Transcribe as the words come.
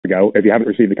ago if you haven't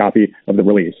received a copy of the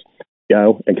release.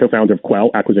 CEO and co-founder of Qell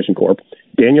Acquisition Corp,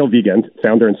 Daniel Wiegand,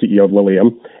 founder and CEO of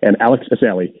Lilium, and Alex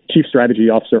Assali, Chief Strategy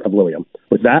Officer of Lilium.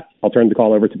 With that, I'll turn the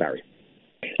call over to Barry.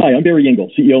 Hi, I'm Barry Engel,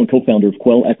 CEO and co-founder of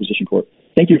Qell Acquisition Corp.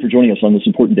 Thank you for joining us on this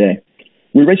important day.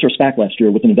 We raised our SPAC last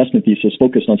year with an investment thesis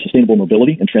focused on sustainable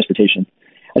mobility and transportation.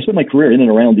 I spent my career in and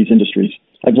around these industries.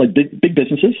 I've led big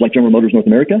businesses like General Motors North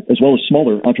America, as well as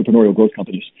smaller entrepreneurial growth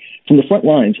companies. From the front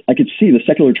lines, I could see the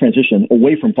secular transition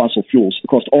away from fossil fuels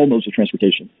across all modes of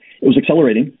transportation. It was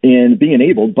accelerating and being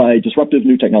enabled by disruptive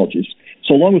new technologies.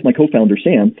 So along with my co-founder,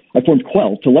 Sam, I formed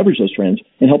Qell to leverage those trends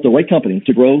and help the right company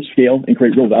to grow, scale, and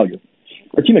create real value.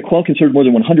 Our team at Qell considered more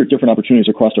than 100 different opportunities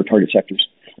across our target sectors,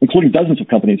 including dozens of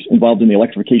companies involved in the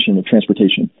electrification of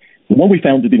transportation. The one we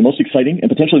found to be the most exciting and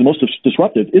potentially the most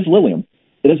disruptive is Lilium.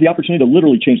 It has the opportunity to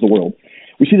literally change the world.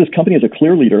 We see this company as a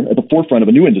clear leader at the forefront of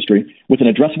a new industry with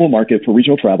an addressable market for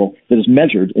regional travel that is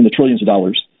measured in the trillions of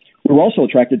dollars. We were also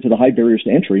attracted to the high barriers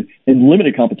to entry and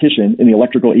limited competition in the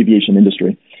electrical aviation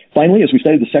industry. Finally, as we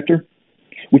studied the sector,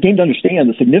 we came to understand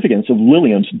the significance of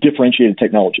Lilium's differentiated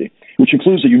technology, which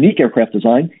includes a unique aircraft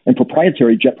design and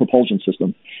proprietary jet propulsion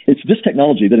system. It's this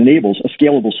technology that enables a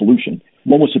scalable solution,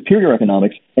 one with superior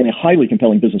economics and a highly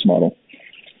compelling business model.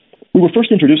 We were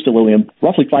first introduced to Lilium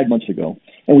roughly 5 months ago,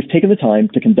 and we've taken the time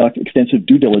to conduct extensive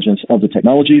due diligence of the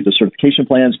technology, the certification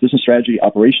plans, business strategy,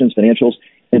 operations, financials,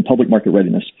 and public market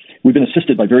readiness. We've been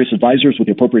assisted by various advisors with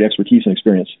the appropriate expertise and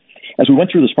experience. As we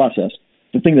went through this process,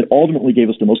 the thing that ultimately gave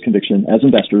us the most conviction as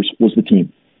investors was the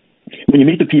team. When you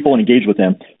meet the people and engage with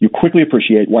them, you quickly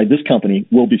appreciate why this company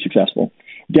will be successful.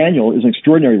 Daniel is an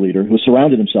extraordinary leader who has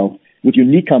surrounded himself with a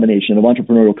unique combination of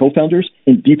entrepreneurial co-founders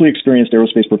and deeply experienced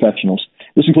aerospace professionals.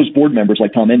 This includes board members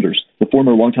like Tom Enders, the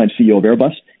former longtime CEO of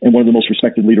Airbus and one of the most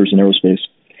respected leaders in aerospace.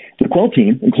 The Qell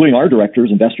team, including our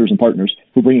directors, investors, and partners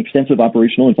who bring extensive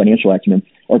operational and financial acumen,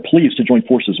 are pleased to join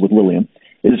forces with Lilium.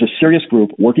 It is a serious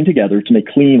group working together to make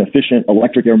clean, efficient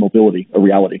electric air mobility a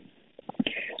reality.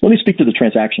 Let me speak to the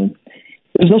transaction.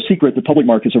 It is no secret that public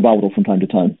markets are volatile from time to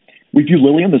time. We view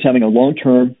Lilium as having a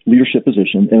long-term leadership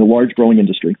position in a large growing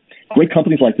industry. Great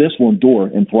companies like this will endure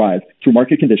and thrive through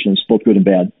market conditions, both good and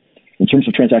bad. In terms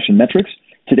of transaction metrics,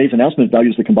 today's announcement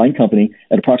values the combined company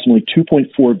at approximately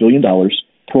 $2.4 billion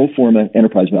pro forma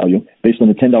enterprise value based on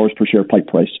the $10 per share PIPE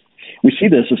price. We see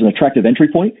this as an attractive entry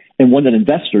point and one that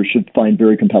investors should find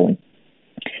very compelling.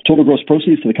 Total gross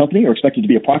proceeds to the company are expected to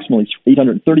be approximately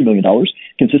 $830 million,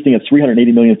 consisting of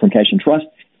 $380 million from cash and trust,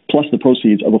 plus the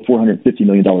proceeds of a $450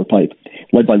 million PIPE,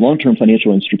 led by long-term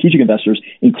financial and strategic investors,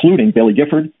 including Baillie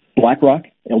Gifford, BlackRock,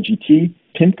 LGT,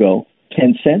 PIMCO,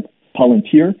 Tencent,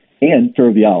 Palantir, and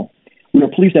Ferrovial. We are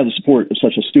pleased to have the support of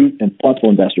such astute and thoughtful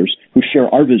investors who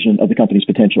share our vision of the company's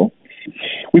potential.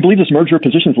 We believe this merger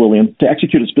positions Lilium to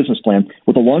execute its business plan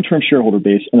with a long-term shareholder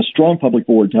base and a strong public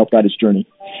board to help guide its journey.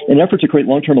 In an effort to create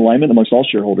long-term alignment amongst all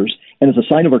shareholders, and as a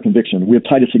sign of our conviction, we have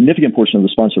tied a significant portion of the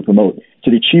sponsor promote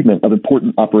to the achievement of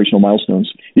important operational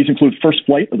milestones. These include first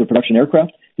flight of the production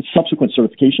aircraft, its subsequent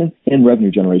certification, and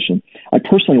revenue generation. I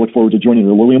personally look forward to joining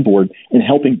the Lilium board and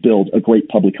helping build a great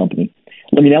public company.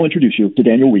 Let me now introduce you to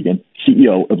Daniel Wiegand,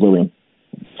 CEO of Lilium.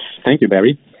 Thank you,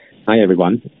 Barry. Hi,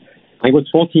 everyone. I was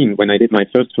 14 when I did my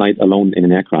first flight alone in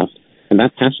an aircraft, and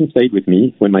that passion stayed with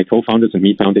me when my co-founders and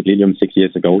me founded Lilium 6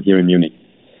 years ago here in Munich.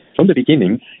 From the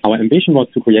beginning, our ambition was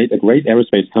to create a great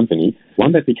aerospace company,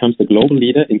 one that becomes the global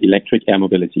leader in electric air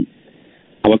mobility.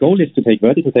 Our goal is to take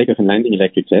vertical takeoff and landing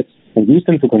electric jets and use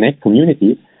them to connect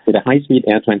communities with a high-speed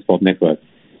air transport network.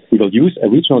 We will use a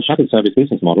regional shuttle service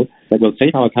business model that will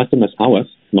save our customers hours,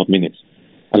 not minutes.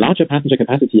 A larger passenger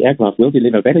capacity aircraft will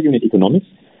deliver better unit economics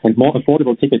and more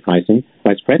affordable ticket pricing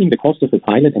by spreading the cost of the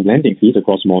pilot and landing fees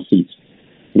across more seats.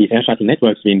 These air shuttle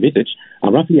networks we envisage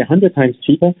are roughly 100 times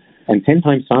cheaper and 10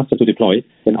 times faster to deploy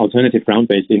than alternative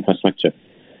ground-based infrastructure.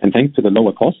 And thanks to the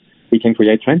lower cost, we can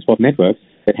create transport networks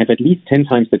that have at least 10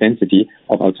 times the density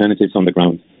of alternatives on the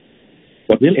ground.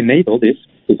 What will enable this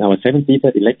is our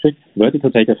 7-seater electric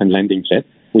vertical takeoff and landing jet,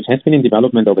 which has been in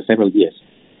development over several years.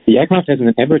 The aircraft has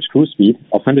an average cruise speed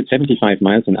of 175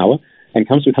 miles an hour and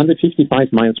comes with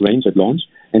 155 miles range at launch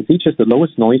and features the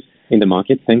lowest noise in the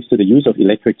market thanks to the use of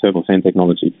electric turbofan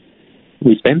technology.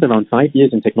 We spent around 5 years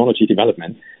in technology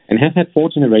development and have had 4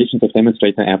 generations of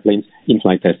demonstrator airplanes in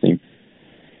flight testing.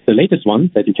 The latest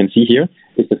one that you can see here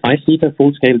is the 5-seater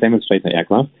full-scale demonstrator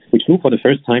aircraft, which flew for the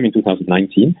first time in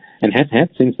 2019 and has had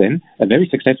since then a very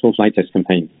successful flight test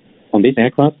campaign. On this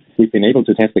aircraft, we've been able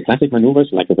to test the classic maneuvers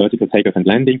like the vertical takeoff and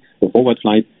landing, the forward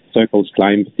flight, circles,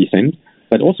 climb, descent,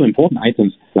 but also important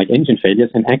items like engine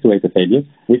failures and actuator failures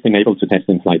we've been able to test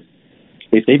in flight.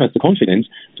 This gave us the confidence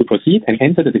to proceed and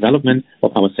enter the development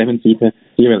of our 7-seater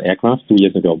serial aircraft 2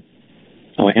 years ago.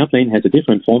 Our airplane has a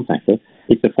different form factor.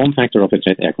 It's the form factor of a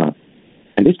jet aircraft.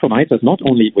 And this provides us not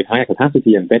only with higher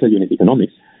capacity and better unit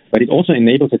economics, but it also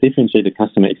enables a differentiated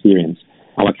customer experience.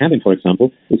 Our cabin, for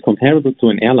example, is comparable to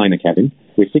an airliner cabin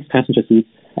with 6 passenger seats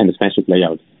and a spacious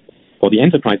layout. For the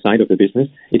enterprise side of the business,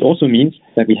 it also means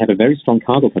that we have a very strong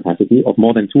cargo capacity of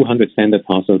more than 200 standard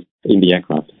parcels in the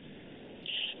aircraft.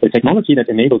 The technology that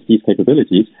enables these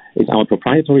capabilities is our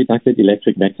proprietary ducted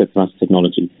electric vector thrust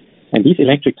technology. And these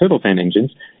electric turbofan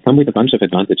engines come with a bunch of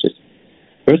advantages.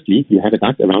 Firstly, you have a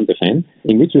duct around the fan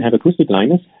in which you have acoustic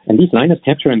liners, and these liners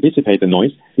capture and dissipate the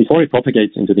noise before it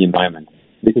propagates into the environment.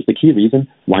 This is the key reason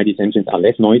why these engines are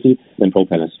less noisy than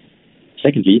propellers.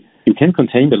 Secondly, you can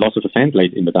contain the loss of a fan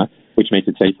blade in the duct, which makes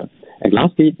it safer. And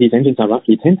lastly, these engines are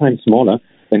roughly 10 times smaller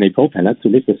than a propeller to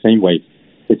lift the same weight.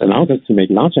 This allows us to make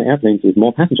larger airplanes with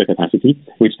more passenger capacity,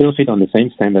 which still fit on the same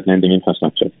standard landing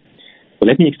infrastructure. So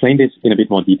let me explain this in a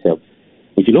bit more detail.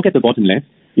 If you look at the bottom left,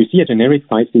 you see a generic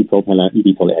 5-seat propeller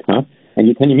eVTOL aircraft, and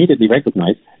you can immediately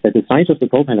recognize that the size of the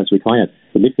propellers required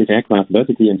to lift this aircraft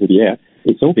vertically into the air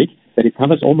is so big that it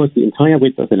covers almost the entire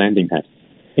width of the landing pad.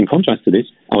 In contrast to this,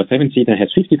 our 7-seater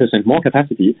has 50% more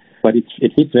capacity, but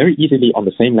it fits very easily on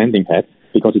the same landing pad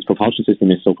because its propulsion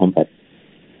system is so compact.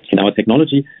 And our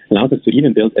technology allows us to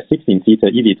even build a 16-seater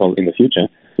eVTOL in the future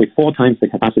with 4 times the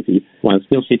capacity while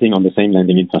still fitting on the same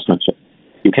landing infrastructure.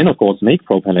 You can, of course, make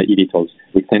propeller eVTOLs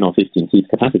with 10 or 15 seat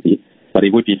capacity, but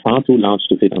it would be far too large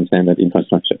to fit on standard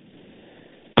infrastructure.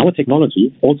 Our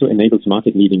technology also enables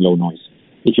market-leading low noise.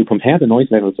 If you compare the noise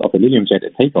levels of a Lilium jet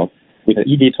at takeoff with an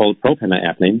eVTOL propeller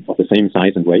airplane of the same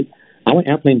size and weight, our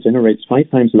airplane generates 5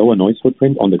 times lower noise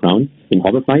footprint on the ground in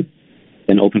hover flight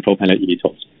than open propeller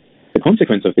eVTOLs. The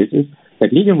consequence of this is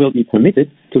that Lilium will be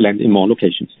permitted to land in more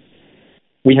locations.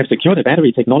 We have secured a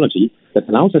battery technology that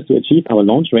allows us to achieve our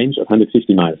launch range of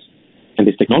 150 miles. And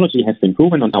this technology has been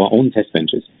proven on our own test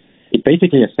benches. It's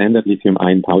basically a standard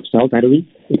lithium-ion pouch cell battery,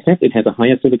 except it has a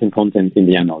higher silicon content in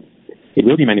the anode. It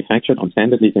will be manufactured on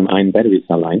standard lithium-ion battery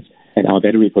cell lines at our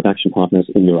battery production partners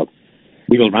in Europe.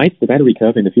 We will ride the battery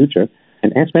curve in the future,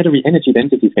 and as battery energy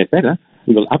densities get better,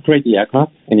 we will upgrade the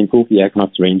aircraft and improve the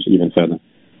aircraft's range even further.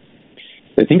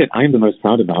 The thing that I am the most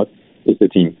proud about is the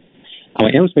team. Our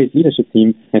aerospace leadership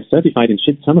team has certified and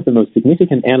shipped some of the most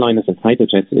significant airliners and fighter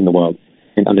jets in the world.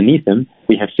 And underneath them,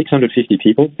 we have 650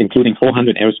 people, including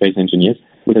 400 aerospace engineers,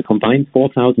 with a combined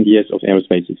 4,000 years of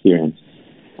aerospace experience.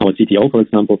 Our CTO, for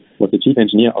example, was the chief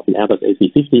engineer of the Airbus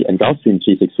A350 and Gulfstream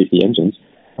G650 engines.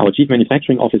 Our chief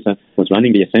manufacturing officer was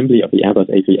running the assembly of the Airbus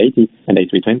A380 and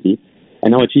A320.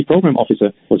 And our chief program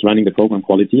officer was running the program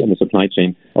quality and the supply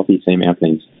chain of these same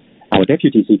airplanes. Our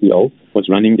deputy CTO was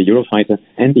running the Eurofighter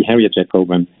and the Harrier jet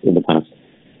program in the past.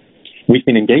 We've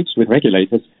been engaged with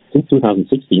regulators since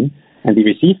 2016, and we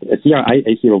received a CRI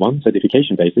A01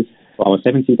 certification basis for our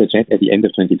 7-seater jet at the end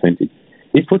of 2020.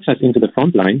 This puts us into the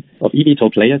front line of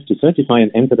eVTOL players to certify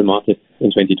and enter the market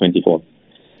in 2024.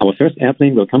 Our first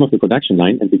airplane will come off the production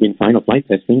line and begin final flight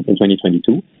testing in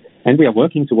 2022, and we are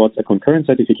working towards a concurrent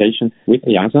certification with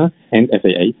EASA and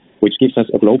FAA, which gives us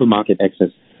a global market access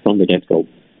from the get-go.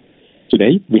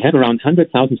 Today, we have around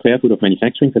 100,000 square foot of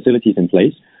manufacturing facilities in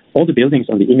place. All the buildings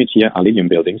on the image here are Lilium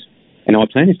buildings. And our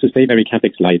plan is to stay very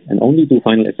CapEx light and only do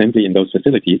final assembly in those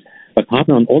facilities, but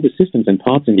partner on all the systems and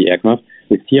parts in the aircraft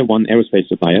with Tier 1 aerospace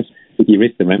suppliers to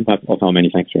de-risk the ramp-up of our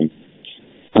manufacturing.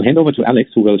 I'll hand over to Alex,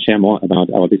 who will share more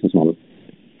about our business model.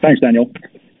 Thanks, Daniel.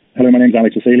 Hello, my name is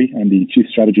Alex Asali. I'm the Chief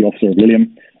Strategy Officer of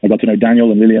Lilium. I got to know Daniel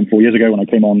and Lilium 4 years ago when I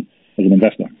came on as an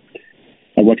investor.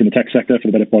 I worked in the tech sector for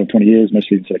the better part of 20 years,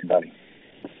 mostly in Silicon Valley.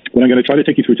 What I'm going to try to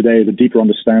take you through today is a deeper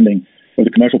understanding of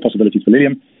the commercial possibilities for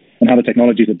Lilium and how the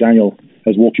technologies that Daniel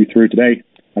has walked you through today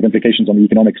have implications on the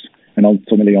economics and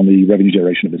ultimately on the revenue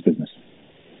generation of this business.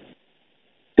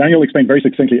 Daniel explained very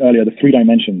succinctly earlier the 3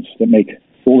 dimensions that make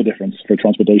all the difference for a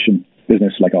transportation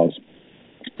business like ours.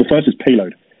 The first is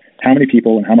payload, how many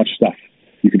people and how much stuff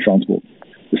you can transport.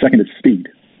 The second is speed,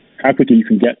 how quickly you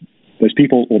can get those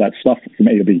people or that stuff from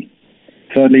A to B.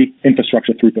 Thirdly,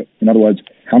 infrastructure throughput. In other words,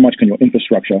 how much can your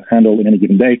infrastructure handle in any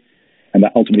given day? And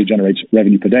that ultimately generates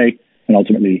revenue per day and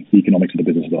ultimately the economics of the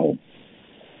business as a whole.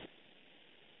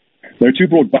 There are 2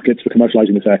 broad buckets for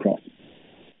commercializing this aircraft.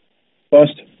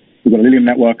 First, we've got a Lilium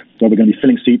network where we're going to be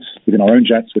filling seats within our own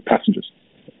jets with passengers.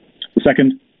 The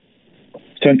second,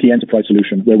 turnkey enterprise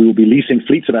solution where we will be leasing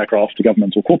fleets of aircraft to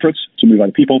governments or corporates to move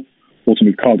either people or to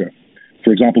move cargo.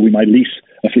 For example, we might lease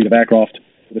a fleet of aircraft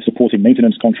with a supporting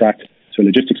maintenance contract to a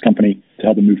logistics company to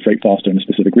help them move freight faster in a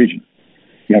specific region.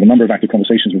 We have a number of active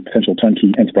conversations with potential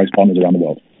turnkey enterprise partners around the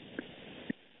world.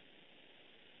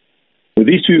 With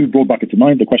these two broad buckets in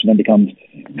mind, the question then becomes,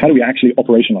 how do we actually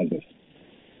operationalize this?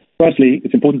 Firstly,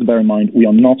 it's important to bear in mind we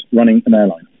are not running an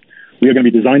airline. We are going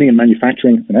to be designing and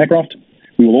manufacturing an aircraft.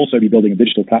 We will also be building a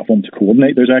digital platform to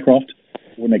coordinate those aircraft,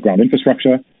 coordinate ground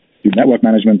infrastructure, do network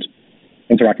management,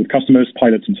 interact with customers,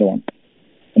 pilots, and so on.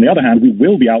 On the other hand, we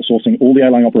will be outsourcing all the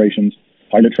airline operations,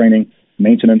 pilot training,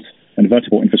 maintenance, and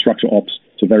vertical infrastructure ops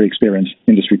to very experienced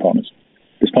industry partners.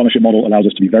 This partnership model allows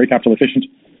us to be very capital efficient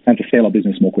and to scale our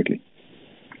business more quickly.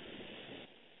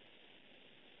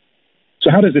 So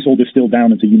how does this all distill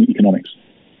down into unit economics?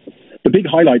 The big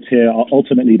highlights here are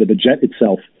ultimately that the jet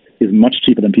itself is much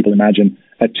cheaper than people imagine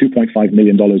at $2.5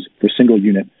 million per single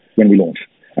unit when we launch.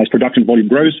 As production volume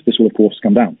grows, this will of course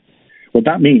come down. What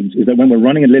that means is that when we're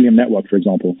running a Lilium network, for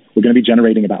example, we're going to be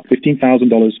generating about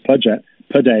 $15,000 per jet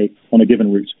per day on a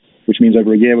given route, which means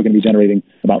over a year we're going to be generating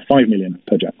about $5 million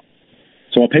per jet.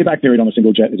 So our payback period on a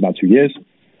single jet is about 2 years,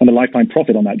 and the lifetime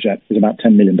profit on that jet is about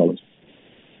 $10 million.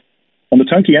 On the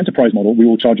turnkey enterprise model, we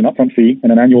will charge an upfront fee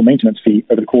and an annual maintenance fee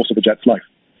over the course of the jet's life.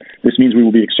 This means we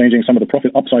will be exchanging some of the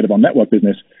profit upside of our network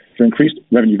business for increased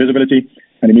revenue visibility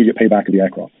and immediate payback of the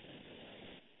aircraft.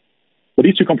 What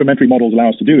these two complementary models allow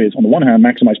us to do is, on the one hand,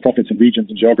 maximize profits in regions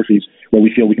and geographies where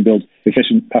we feel we can build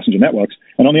efficient passenger networks,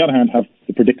 and on the other hand, have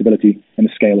the predictability and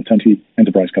the scale of turnkey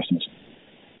enterprise customers.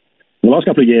 In the last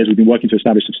couple of years, we've been working to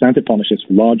establish substantive partnerships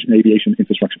with large aviation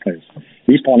infrastructure players.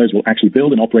 These partners will actually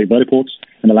build and operate vertiports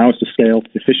and allow us to scale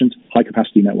efficient,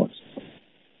 high-capacity networks.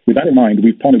 With that in mind,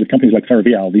 we've partnered with companies like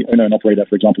Ferrovial, the owner and operator,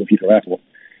 for example, of Heathrow Airport,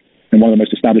 and one of the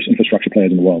most established infrastructure players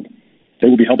in the world. They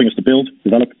will be helping us to build,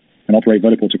 develop, and operate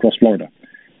vertiports across Florida.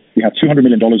 We have $200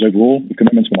 million overall with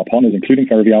commitments from our partners, including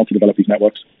Ferrovial, to develop these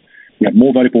networks. We have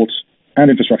more vertiports and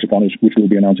infrastructure partners, which we will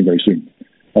be announcing very soon.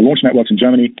 Our launch networks in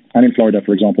Germany and in Florida,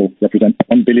 for example, represent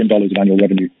 $1 billion of annual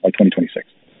revenue by 2026.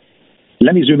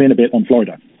 Let me zoom in a bit on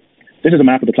Florida. This is a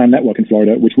map of the planned network in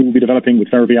Florida, which we will be developing with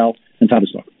Ferrovial and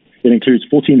Tavistock. It includes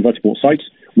 14 vertiport sites,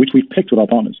 which we've picked with our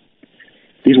partners.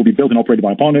 These will be built and operated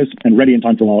by our partners and ready in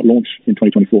time for our launch in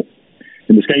 2024.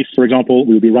 In this case, for example,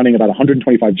 we will be running about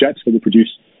 125 jets that will produce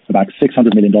about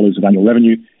 $600 million of annual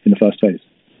revenue in the first phase.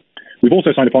 We've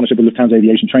also signed a partnership with Lufthansa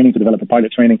Aviation Training to develop a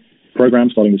pilot training program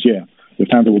starting this year.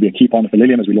 Lufthansa will be a key partner for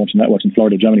Lilium as we launch networks in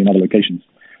Florida, Germany, and other locations.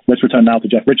 Let's return now to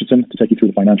Jeff Richardson to take you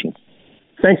through the financials.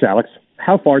 Thanks, Alex.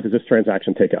 How far does this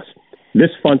transaction take us? This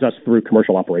funds us through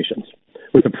commercial operations.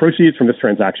 With the proceeds from this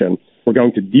transaction, we're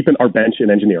going to deepen our bench in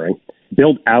engineering,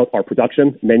 build out our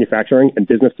production, manufacturing, and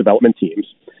business development teams,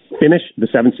 finish the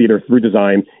seven-seater through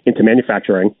design into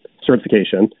manufacturing,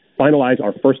 certification, finalize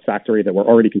our first factory that we're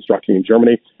already constructing in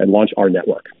Germany, and launch our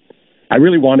network. I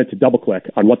really wanted to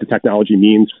double-click on what the technology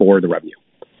means for the revenue.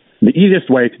 The easiest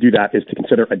way to do that is to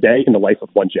consider a day in the life of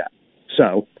one jet.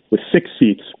 So, with 6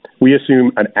 seats, we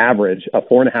assume an average of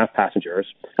 4.5 passengers,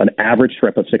 an average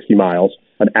trip of 60 miles,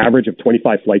 an average of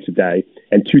 25 flights a day,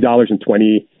 and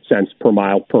 $2.20 per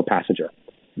mile per passenger.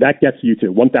 That gets you to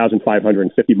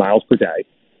 1,550 miles per day,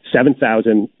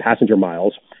 7,000 passenger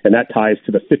miles, and that ties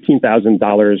to the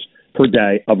 $15,000 per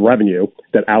day of revenue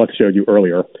that Alex showed you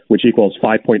earlier, which equals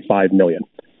 $5.5 million.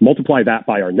 Multiply that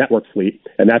by our network fleet,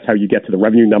 and that's how you get to the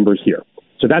revenue numbers here.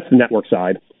 So that's the network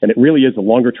side, and it really is the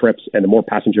longer trips and the more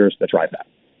passengers that drive that.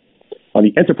 On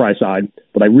the enterprise side,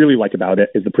 what I really like about it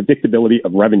is the predictability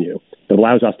of revenue that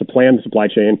allows us to plan the supply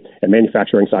chain and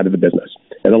manufacturing side of the business.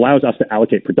 It allows us to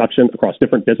allocate production across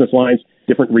different business lines,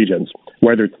 different regions,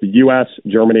 whether it's the U.S.,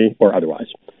 Germany, or otherwise.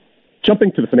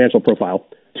 Jumping to the financial profile,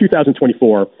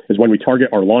 2024 is when we target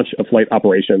our launch of flight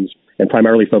operations and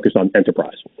primarily focus on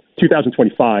enterprise.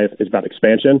 2025 is about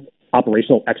expansion,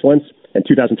 operational excellence, and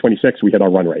 2026 we hit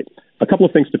our run rate. A couple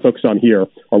of things to focus on here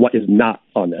are what is not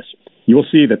on this. You will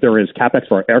see that there is CapEx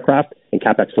for our aircraft and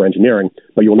CapEx for engineering,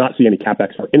 but you will not see any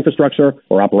CapEx for infrastructure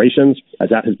or operations as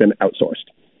that has been outsourced.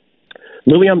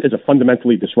 Lilium is a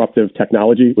fundamentally disruptive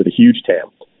technology with a huge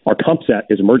TAM. Our comp set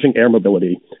is emerging air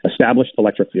mobility, established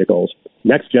electric vehicles,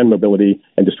 next-gen mobility,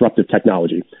 and disruptive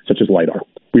technology, such as LiDAR.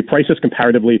 We price this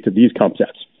comparatively to these comp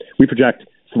sets. We project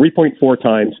 3.4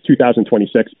 times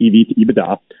 2026 EV to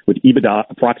EBITDA, with EBITDA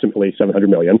approximately $700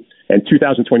 million, and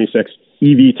 2026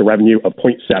 EV to revenue of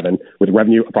 0.7, with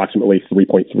revenue approximately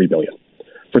 $3.3 billion.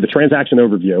 For the transaction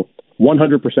overview,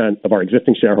 100% of our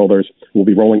existing shareholders will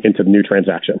be rolling into the new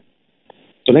transaction.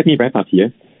 So let me wrap up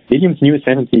here. Lilium's new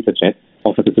 7-seater jet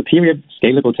offers a superior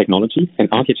scalable technology and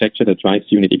architecture that drives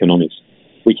unit economics.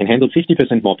 We can handle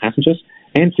 50% more passengers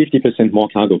and 50% more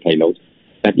cargo payload.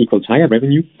 That equals higher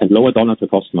revenue and lower dollar per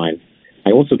cost mile.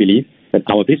 I also believe that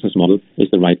our business model is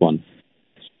the right one.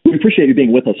 We appreciate you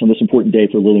being with us on this important day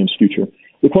for Lilium's future.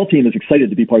 The Qell team is excited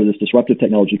to be part of this disruptive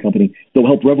technology company that will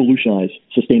help revolutionize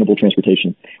sustainable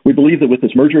transportation. We believe that with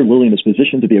this merger, Lilium is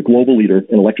positioned to be a global leader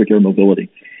in electric air mobility.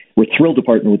 We're thrilled to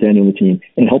partner with Daniel and the team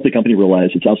and help the company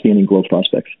realize its outstanding growth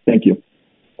prospects. Thank you.